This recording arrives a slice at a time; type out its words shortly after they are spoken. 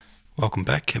Welcome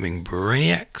back, Coming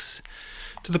Brainiacs,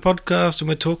 to the podcast, and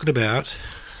we're talking about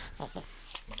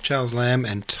Charles Lamb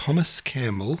and Thomas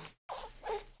Campbell.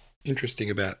 Interesting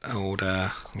about old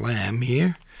Lamb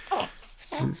here.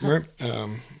 Hang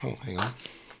on.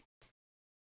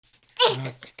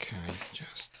 Okay,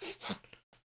 just...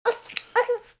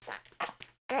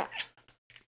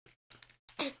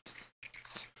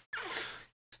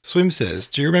 Swim says,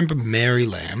 do you remember Mary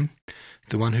Lamb,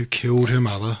 the one who killed her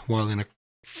mother while in a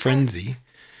frenzy?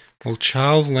 Well,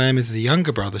 Charles Lamb is the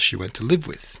younger brother she went to live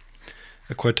with.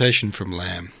 A quotation from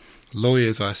Lamb.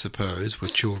 Lawyers, I suppose, were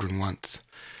children once.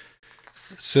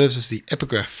 It serves as the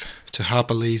epigraph to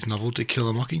Harper Lee's novel To Kill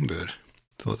a Mockingbird.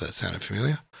 Thought that sounded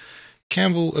familiar.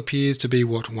 Campbell appears to be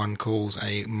what one calls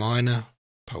a minor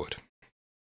poet.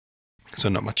 So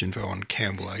not much info on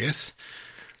Campbell, I guess.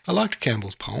 I liked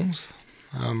Campbell's poems.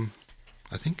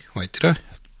 I think. Wait, did I?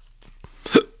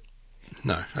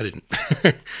 No, I didn't.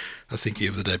 I was thinking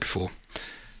of the day before.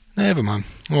 Never mind.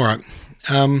 All right.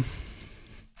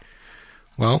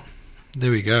 Well, there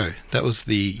we go. That was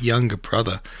the younger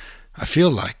brother. I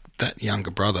feel like that younger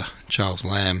brother, Charles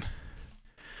Lamb,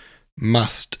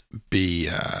 must be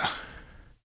a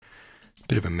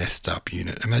bit of a messed up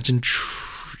unit. Imagine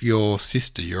your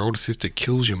older sister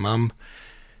kills your mum,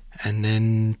 and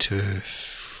then to,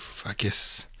 I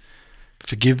guess,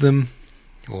 forgive them,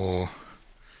 or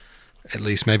at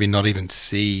least maybe not even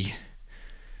see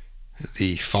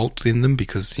the faults in them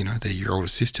because, you know, they're your older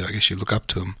sister. I guess you look up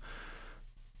to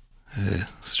them.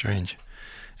 Strange.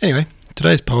 Anyway,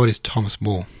 today's poet is Thomas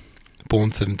Moore,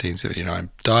 born 1779,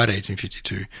 died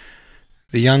 1852.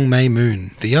 The young May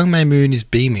moon. The young May moon is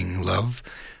beaming, love.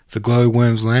 The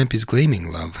glowworm's lamp is gleaming,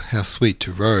 love. How sweet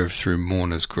to rove through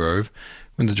mourner's grove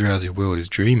when the drowsy world is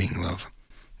dreaming, love.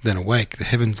 Then awake, the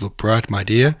heavens look bright, my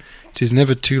dear. 'Tis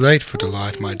never too late for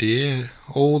delight, my dear.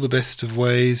 All the best of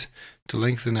ways to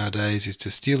lengthen our days is to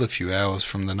steal a few hours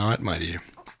from the night, my dear.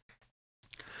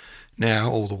 Now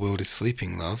all the world is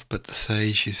sleeping, love, but the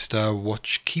sage his star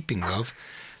watch keeping, love,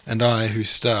 and I,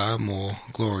 whose star, more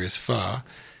glorious far,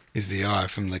 is the eye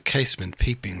from the casement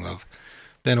peeping, love.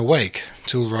 Then awake,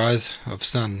 till rise of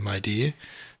sun, my dear.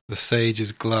 The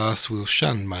sage's glass will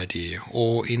shun, my dear,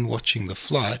 or in watching the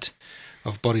flight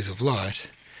of bodies of light,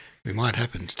 we might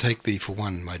happen to take thee for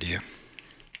one, my dear.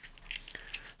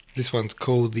 This one's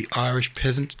called The Irish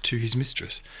Peasant to His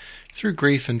Mistress. Through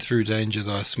grief and through danger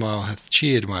thy smile hath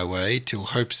cheered my way, till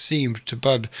hope seemed to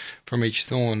bud from each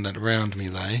thorn that round me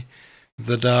lay.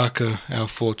 The darker our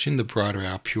fortune, the brighter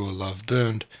our pure love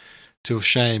burned, till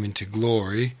shame into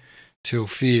glory, till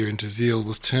fear into zeal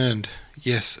was turned.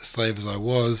 Yes, slave as I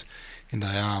was, in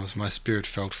thy arms my spirit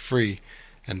felt free,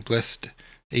 and blessed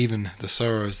even the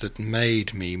sorrows that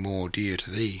made me more dear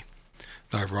to thee.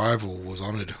 Thy rival was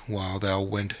honoured while thou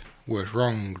wert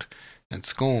wronged and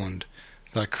scorned.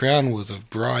 Thy crown was of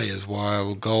briars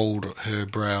while gold her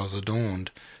brows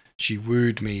adorned. She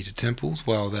wooed me to temples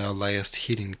while thou layest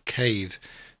hid in caves.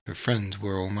 Her friends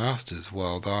were all masters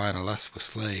while thine, alas, were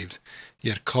slaves.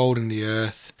 Yet cold in the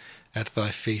earth at thy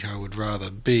feet I would rather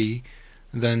be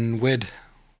than wed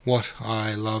what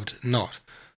I loved not,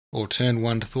 or turn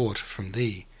one thought from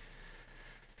thee.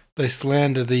 They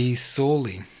slander thee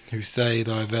sorely, who say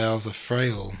thy vows are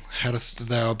frail. Hadst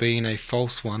thou been a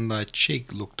false one, thy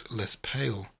cheek looked less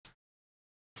pale.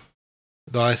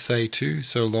 Thy say too,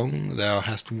 so long thou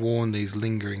hast worn these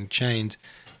lingering chains,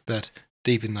 that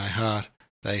deep in thy heart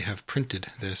they have printed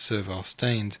their servile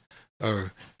stains. Oh,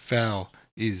 foul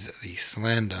is the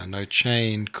slander, no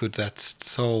chain could that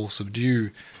soul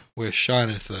subdue. Where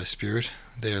shineth thy spirit,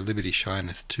 there liberty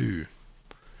shineth too.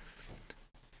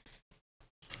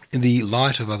 In the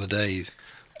light of other days,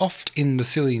 oft in the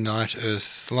silly night earth's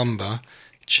slumber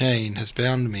chain has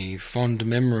bound me. Fond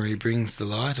memory brings the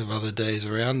light of other days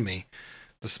around me,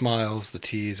 the smiles, the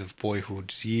tears of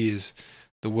boyhood's years,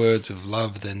 the words of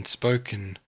love then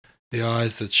spoken, the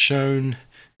eyes that shone,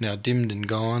 now dimmed and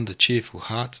gone, the cheerful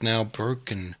hearts now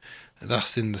broken.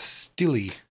 Thus in the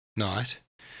stilly night,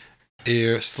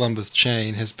 ere slumber's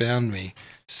chain has bound me,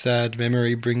 sad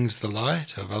memory brings the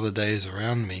light of other days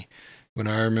around me. When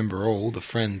I remember all the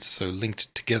friends so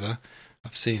linked together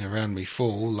I've seen around me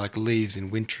fall, like leaves in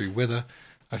wintry weather,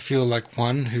 I feel like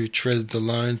one who treads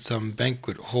alone some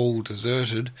banquet hall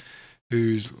deserted,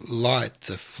 whose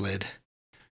lights are fled,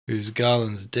 whose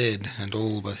garlands dead, and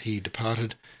all but he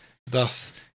departed.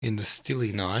 Thus, in the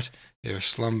stilly night, ere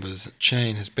slumber's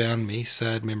chain has bound me,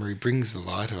 sad memory brings the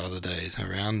light of other days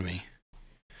around me.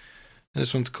 And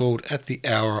this one's called At the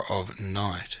Hour of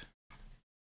Night.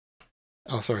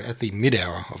 At the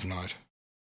mid-hour of night.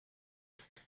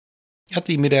 At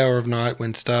the mid-hour of night,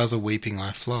 when stars are weeping,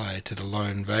 I fly to the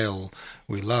lone vale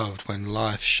we loved, when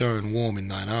life shone warm in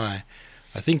thine eye.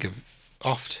 I think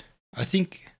oft,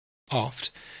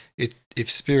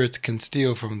 if spirits can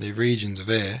steal from the regions of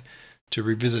air, to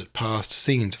revisit past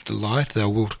scenes of delight, thou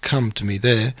wilt come to me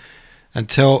there, and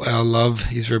tell our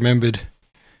love is remembered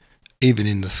even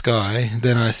in the sky.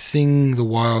 Then I sing the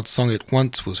wild song it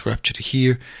once was rapture to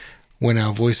hear, when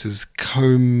our voices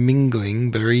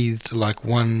commingling breathed like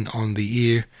one on the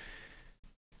ear.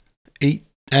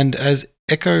 And as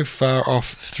echo far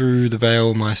off through the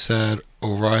vale my sad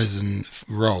horizon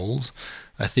rolls,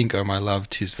 I think, O my love,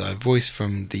 'tis thy voice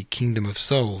from the kingdom of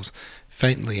souls,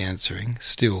 faintly answering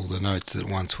still the notes that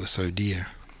once were so dear.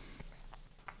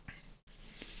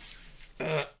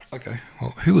 Okay,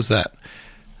 well, who was that?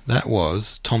 That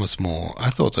was Thomas Moore.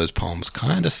 I thought those poems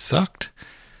kind of sucked.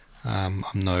 I'm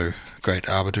no great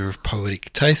arbiter of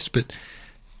poetic taste, but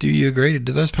do you agree?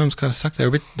 Did those poems kind of suck?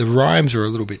 The rhymes were a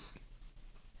little bit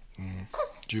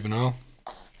juvenile,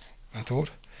 I thought.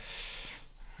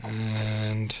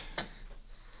 And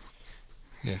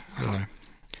yeah, I don't know.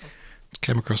 It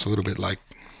came across a little bit like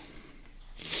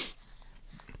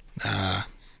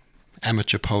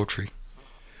amateur poetry.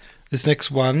 This next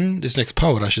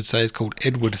poet, I should say, is called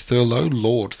Edward Thurlow,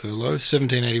 Lord Thurlow,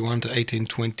 1781 to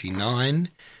 1829.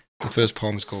 The first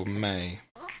poem is called May.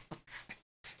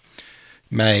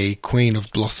 May, queen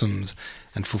of blossoms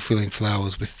and fulfilling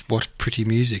flowers, with what pretty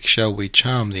music shall we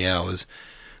charm the hours?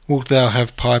 Wilt thou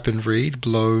have pipe and reed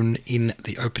blown in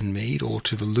the open mead, or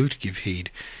to the lute give heed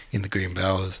in the green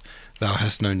bowers? Thou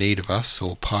hast no need of us,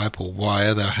 or pipe or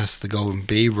wire, thou hast the golden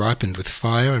bee ripened with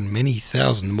fire, and many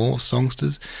thousand more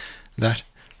songsters that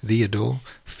thee adore,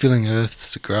 filling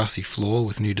earth's grassy floor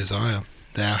with new desire.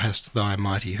 Thou hast thy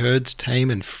mighty herds,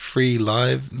 tame and free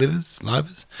livers.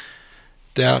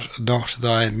 Doubt not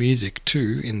thy music,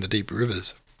 too, in the deep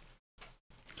rivers.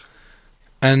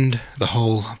 And the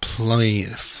whole plummy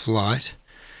flight,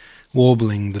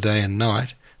 warbling the day and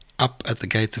night, up at the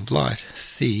gates of light,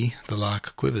 see the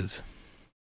lark quivers.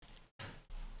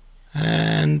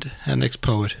 And our next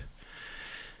poet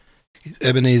is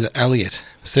Ebenezer, Elliott,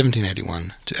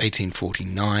 1781 to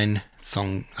 1849.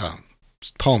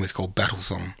 Poem is called Battle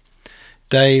Song.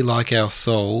 Day, like our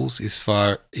souls, is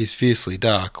fiercely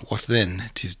dark. What then?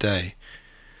 'Tis day.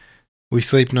 We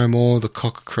sleep no more. The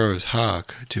cock crows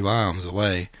hark to arms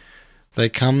away. They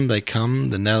come.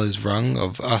 The knell is rung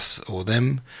of us or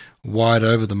them. Wide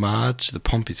over the march the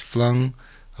pomp is flung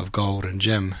of gold and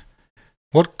gem.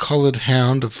 What collared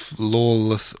hound of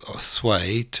lawless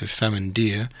sway to famine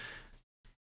dear?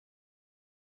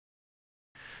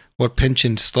 What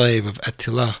pensioned slave of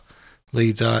Attila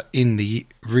leads in the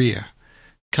rear?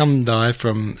 Come thy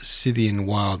from Scythian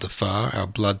wilds afar, our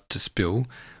blood to spill.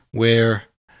 Wear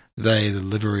they the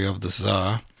livery of the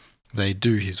Tsar, they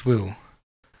do his will.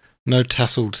 No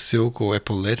tasselled silk or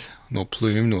epaulette, nor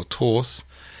plume nor torse,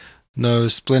 no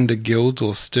splendour gilds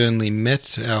or sternly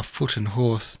met our foot and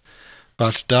horse.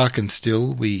 But dark and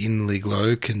still, we inly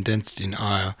glow, condensed in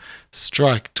ire.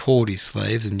 Strike, tawdry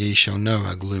slaves, and ye shall know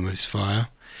our gloom is fire.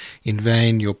 In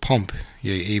vain your pomp,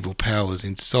 ye evil powers,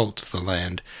 insults the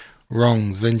land.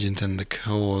 Wrong, vengeance, and the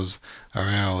cause are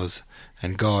ours,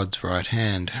 and God's right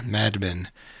hand. Madmen,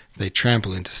 they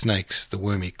trample into snakes, the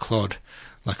wormy clod.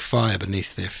 Like fire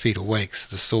beneath their feet awakes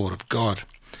the sword of God.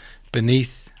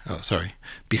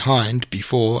 Behind,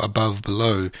 before, above,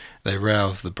 below, they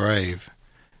rouse the brave.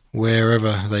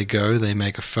 Wherever they go, they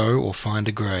make a foe or find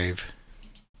a grave.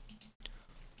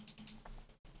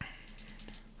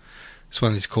 This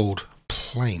one is called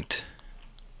Plaint.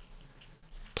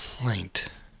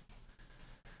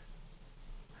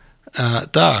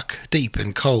 Dark, deep,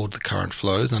 and cold the current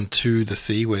flows unto the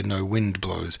sea where no wind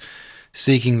blows.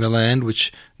 Seeking the land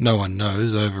which no one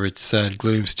knows, over its sad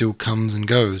gloom still comes and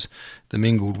goes the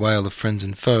mingled wail of friends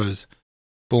and foes.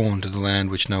 Born to the land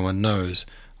which no one knows,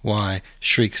 why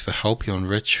shrieks for help yon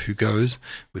wretch who goes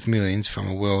with millions from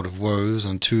a world of woes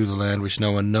unto the land which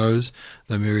no one knows?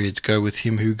 The myriads go with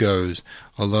him who goes,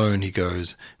 alone he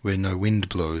goes where no wind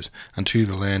blows, unto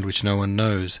the land which no one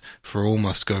knows. For all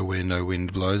must go where no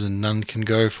wind blows, and none can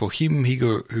go for him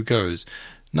who goes.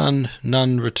 None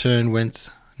return whence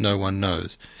no one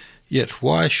knows. Yet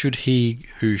why should he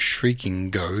who shrieking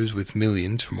goes with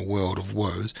millions from a world of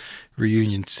woes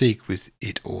reunion seek with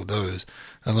it or those?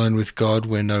 Alone with God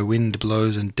where no wind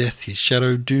blows, and death his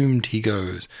shadow doomed he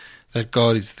goes. That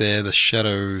God is there the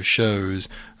shadow shows,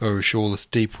 O shoreless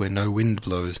deep where no wind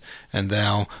blows. And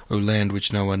thou, O land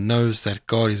which no one knows, that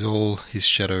God is all his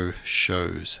shadow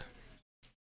shows.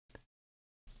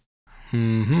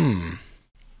 Alright,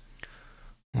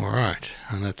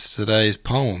 and that's today's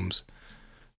poems.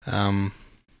 Not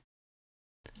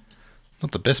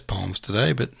the best poems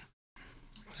today, but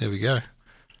there we go.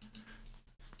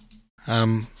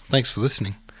 Thanks for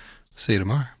listening. See you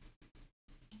tomorrow.